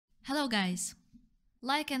Hello guys,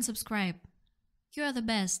 like and subscribe. You are the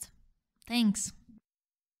best. Thanks.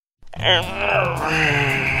 Oh,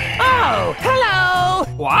 hello!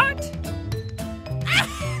 What?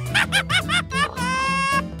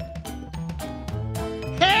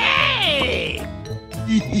 Hey!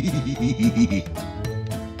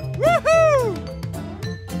 Woohoo!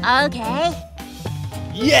 Okay.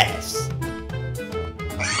 Yes!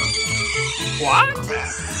 What?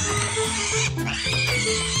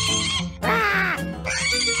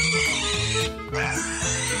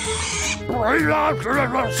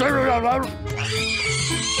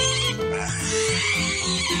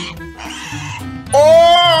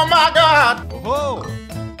 Oh my God! Oh!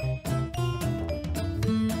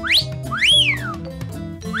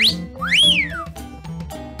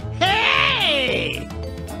 Hey!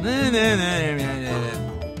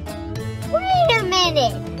 Wait a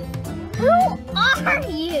minute. Who are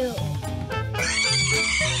you?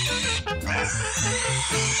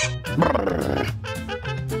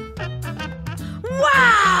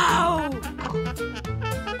 Wow!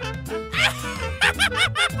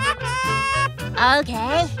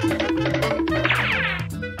 Okay.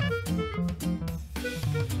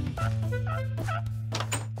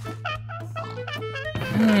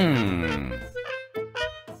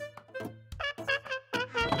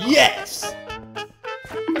 Yes!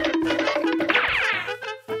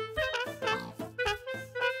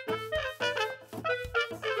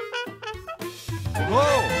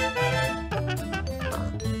 Whoa!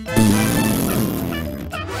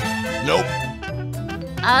 Nope.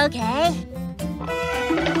 Okay.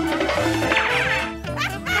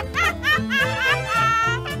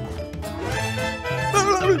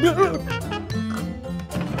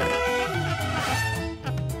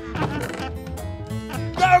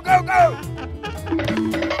 Go, go, go!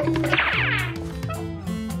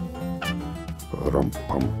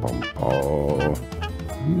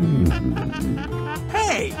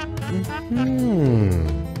 Hey!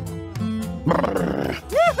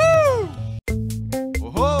 Woohoo!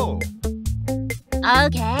 Oh!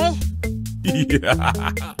 Okay.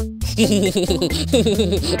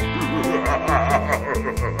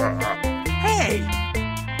 Hey!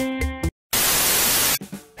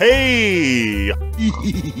 Hey!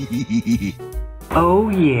 Oh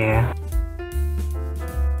yeah.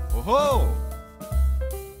 Oh!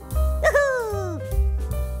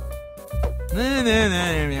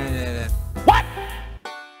 What?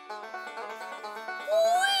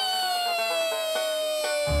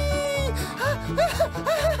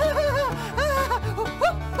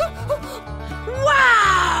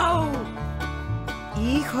 ¡Wow!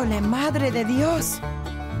 ¡Híjole, madre de Dios!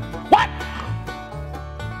 What?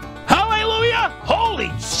 Hallelujah!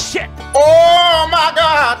 Holy shit! Oh my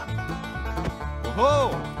God!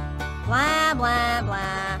 Oh! Blah, blah,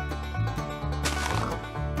 blah.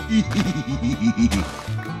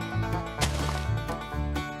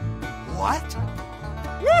 What?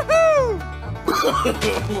 Woohoo!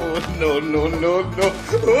 No, no, no, no.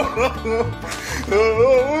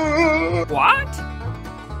 What?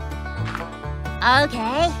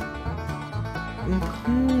 Okay.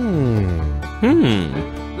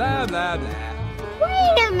 Blah, blah, blah.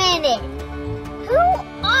 Wait a minute. Who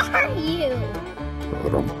are you?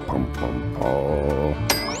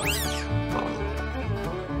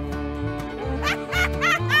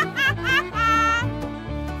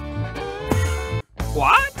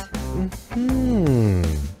 What?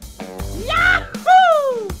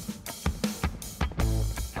 ¡Yahoo!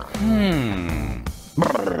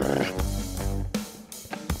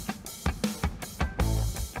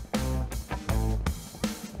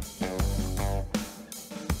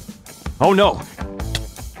 Oh no!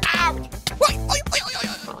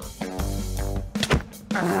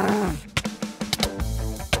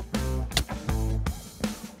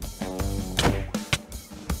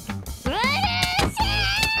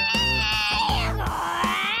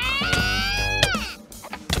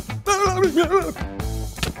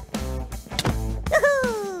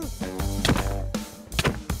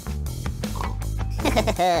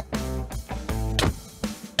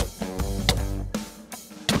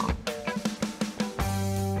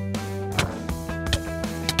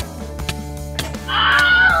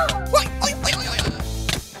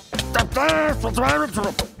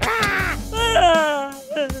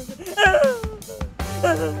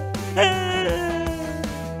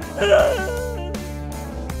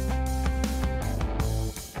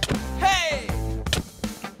 Hey!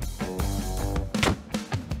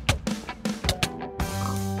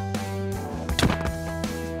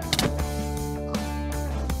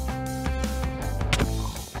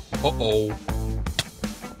 Uh-oh.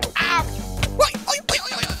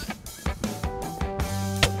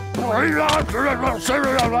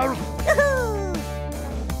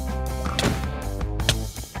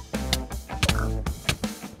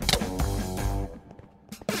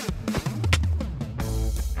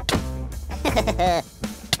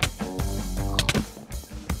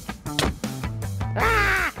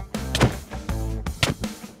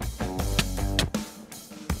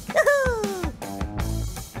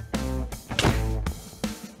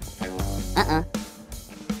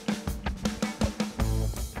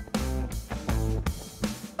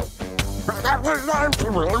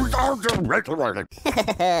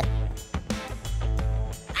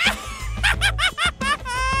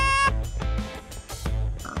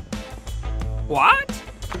 What?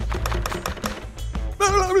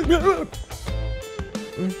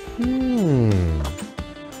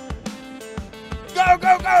 Go,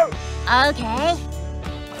 go, go! Okay.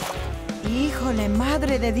 Híjole,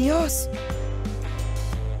 madre de Dios.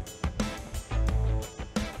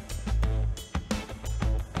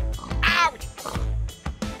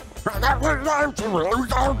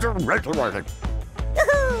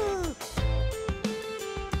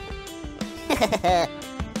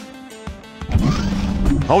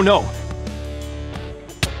 Oh no!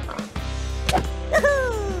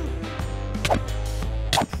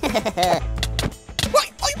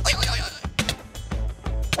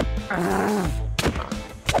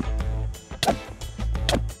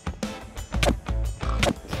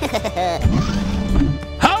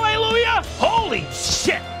 Hallelujah! Holy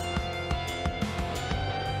shit!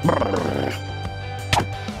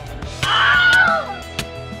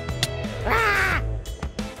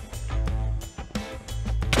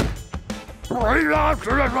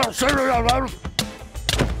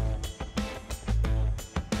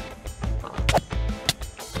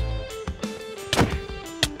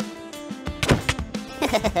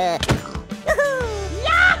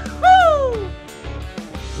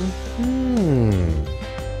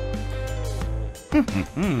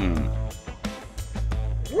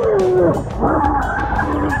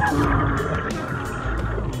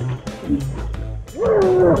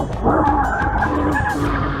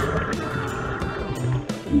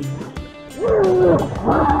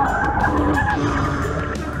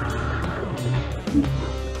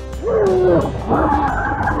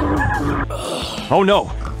 Oh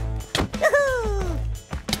no!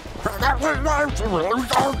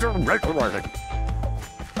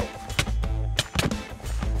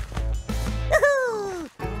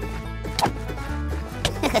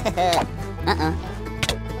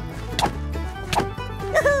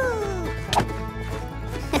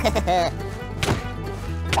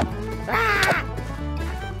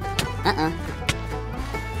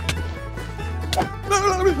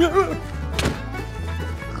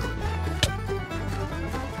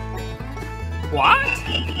 What?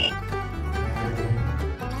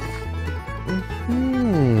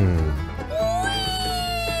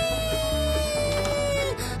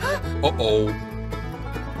 Uh-oh.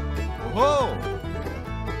 Whoa!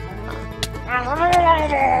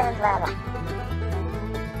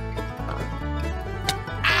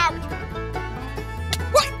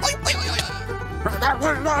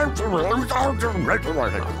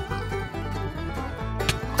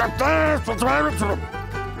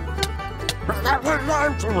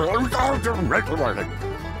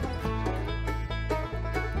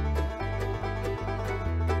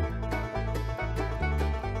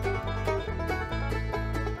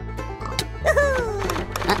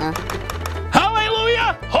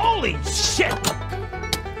 Hallelujah! Holy shit!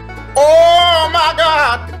 Oh my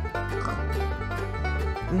God!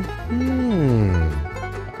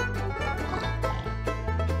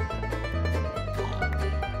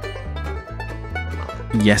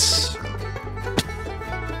 Yes.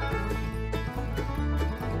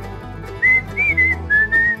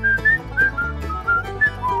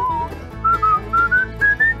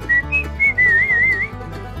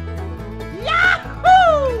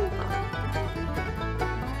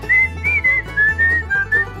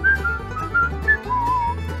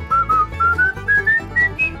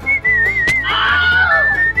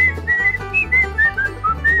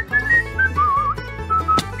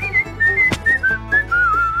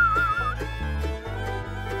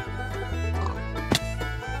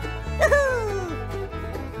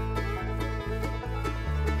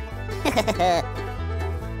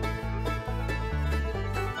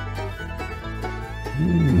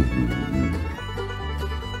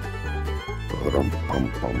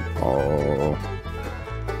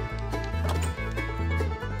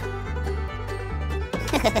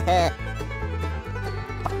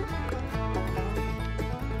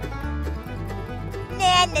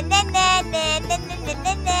 Na na na na na na na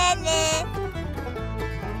na na na.